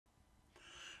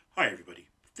Hi everybody,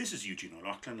 this is Eugene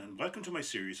O'Loughlin and welcome to my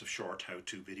series of short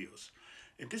how-to videos.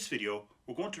 In this video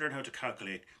we're going to learn how to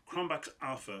calculate Cronbach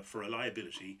Alpha for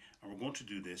reliability, and we're going to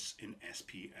do this in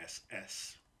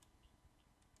SPSS.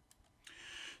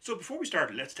 So before we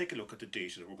start, let's take a look at the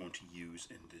data that we're going to use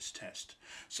in this test.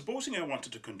 Supposing I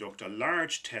wanted to conduct a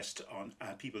large test on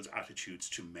people's attitudes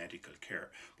to medical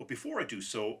care, but before I do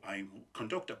so, I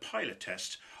conduct a pilot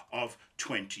test of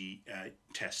 20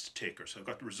 test takers. So I've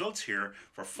got the results here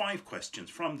for 5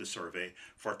 questions from the survey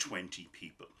for 20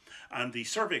 people. And the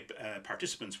survey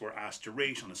participants were asked to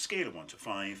rate on a scale of 1 to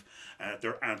 5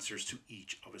 their answers to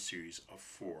each of a series of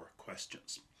 4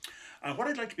 questions. And what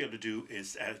I'd like to be able to do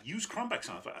is use Cronbach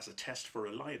Alpha as a test for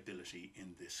reliability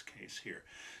in this case here.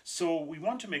 So we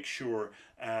want to make sure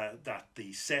that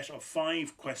the set of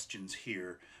 5 questions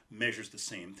here measures the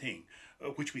same thing,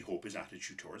 which we hope is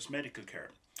attitude towards medical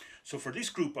care. So for this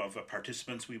group of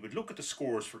participants, we would look at the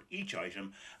scores for each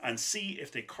item and see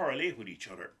if they correlate with each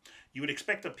other. You would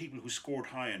expect that people who scored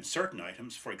high on certain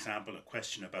items, for example, a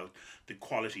question about the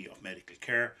quality of medical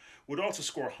care, would also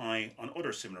score high on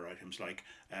other similar items, like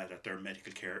that their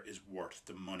medical care is worth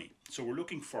the money. So we're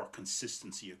looking for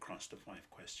consistency across the 5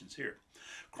 questions here.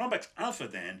 Cronbach Alpha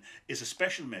then is a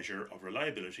special measure of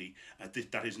reliability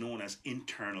that is known as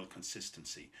internal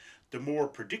consistency. The more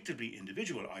predictably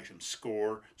individual items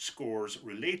scores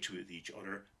relate to each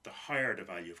other, the higher the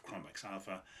value of Cronbach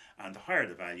Alpha, and the higher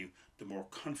the value, the more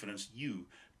confidence you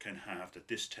can have that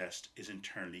this test is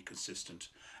internally consistent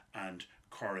and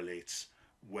correlates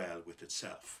well with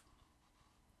itself.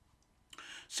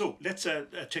 So let's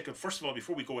first of all,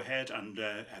 before we go ahead and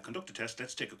conduct the test,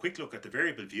 let's take a quick look at the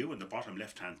variable view in the bottom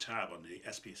left-hand tab on the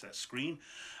SPSS screen,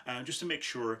 just to make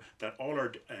sure that all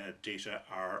our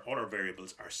all our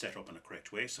variables are set up in a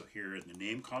correct way. So here in the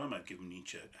name column, I've given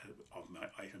each of my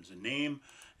items a name,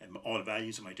 and all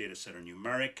values in my data set are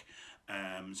numeric,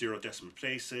 0 decimal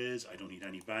places. I don't need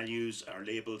any values or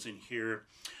labels in here.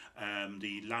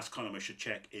 The last column I should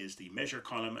check is the measure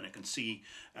column, and I can see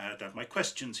that my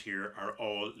questions here are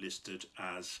all listed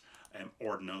as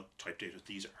ordinal type data.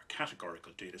 These are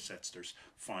categorical data sets. There's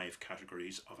 5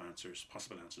 categories of answers,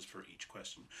 possible answers for each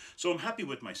question. So I'm happy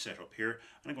with my setup here,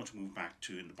 and I'm going to move back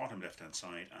to in the bottom left hand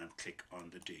side and click on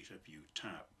the data view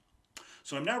tab.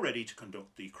 So I'm now ready to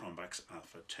conduct the Cronbach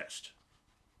Alpha test.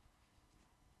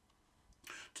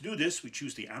 To do this, we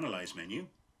choose the Analyze menu.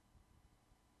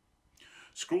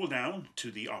 Scroll down to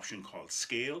the option called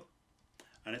Scale,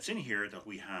 and it's in here that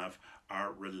we have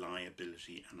our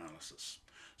reliability analysis.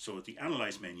 So at the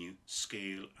Analyze menu,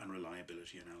 Scale and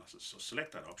Reliability Analysis. So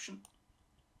select that option,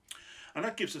 and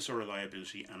that gives us a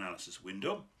reliability analysis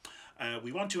window.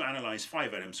 We want to analyze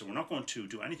 5 items, so we're not going to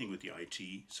do anything with the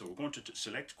IT. So we're going to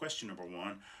select question number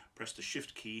 1, press the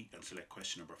Shift key and select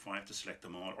question number 5 to select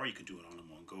them all, or you can do it all in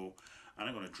one go. And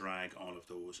I'm going to drag all of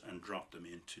those and drop them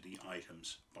into the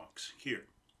items box here.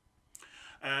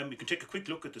 You can take a quick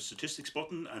look at the statistics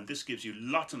button, and this gives you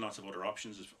lots and lots of other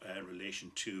options in relation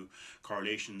to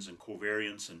correlations and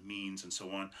covariance and means and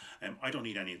so on. I don't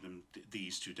need any of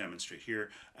these to demonstrate here,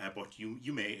 but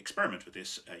you may experiment with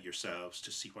this yourselves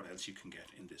to see what else you can get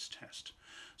in this test.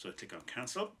 So I click on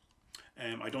Cancel.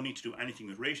 I don't need to do anything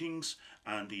with ratings,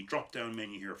 and the drop down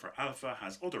menu here for Alpha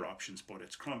has other options, but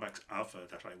it's Cronbach Alpha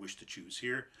that I wish to choose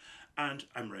here, and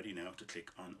I'm ready now to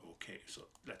click on OK. So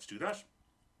let's do that.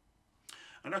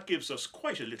 And that gives us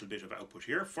quite a little bit of output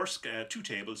here. First 2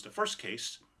 tables. The first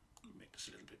case, make this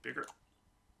a little bit bigger.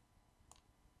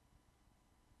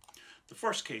 The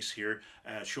first case here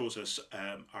shows us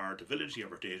the validity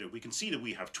of our data. We can see that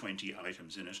we have 20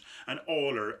 items in it, and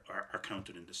all are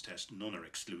counted in this test. None are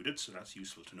excluded, so that's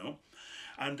useful to know.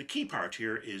 And the key part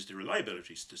here is the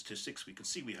reliability statistics. We can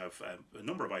see we have a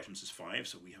number of items is 5,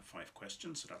 so we have 5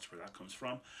 questions, so that's where that comes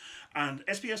from. And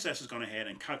SPSS has gone ahead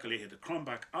and calculated the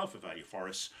Cronbach Alpha value for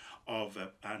us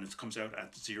and it comes out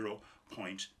at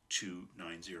 0.290.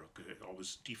 It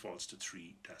always defaults to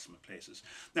 3 decimal places.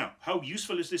 Now, how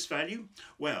useful is this value?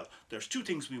 Well, there's 2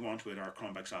 things we want with our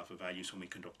Cronbach Alpha values when we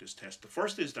conduct this test. The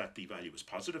first is that the value is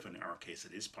positive, and in our case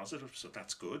it is positive, so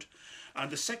that's good. And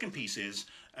the second piece is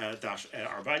that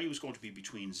our value is going to be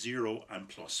between 0 and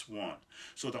 +1.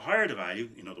 So the higher the value,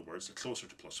 in other words, the closer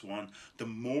to +1, the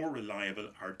more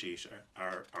reliable our data,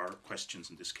 our questions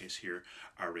in this case here,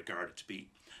 are regarded to be.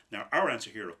 Now, our answer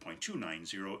here of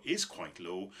 0.290 is quite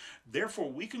low.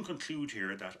 Therefore, we can conclude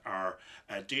here that our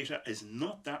data is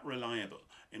not that reliable.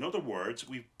 In In other words,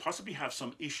 we possibly have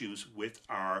some issues with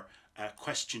our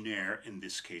questionnaire in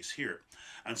this case here.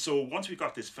 And so once we've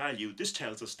got this value, this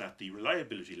tells us that the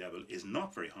reliability level is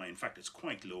not very high. In fact, it's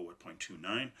quite low at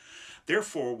 0.29.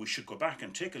 Therefore, we should go back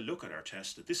and take a look at our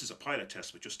test. This is a pilot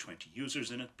test with just 20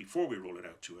 users in it before we roll it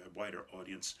out to a wider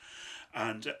audience,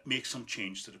 and make some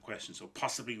change to the question. So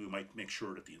possibly we might make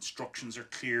sure that the instructions are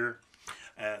clear.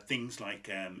 Things like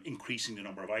increasing the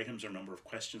number of items or number of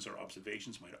questions or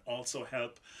observations might also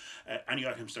help. Any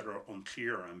items that are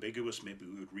unclear or ambiguous, maybe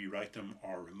we would rewrite them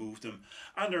or remove them.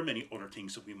 And there are many other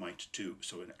things that we might do.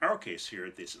 So in our case here,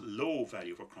 this low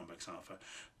value for Cronbach Alpha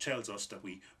tells us that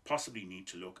we possibly need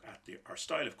to look at our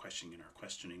style of questioning in our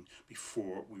questioning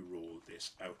before we roll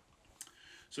this out.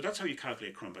 So that's how you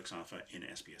calculate Cronbach Alpha in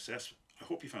SPSS. I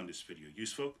hope you found this video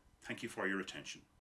useful. Thank you for your attention.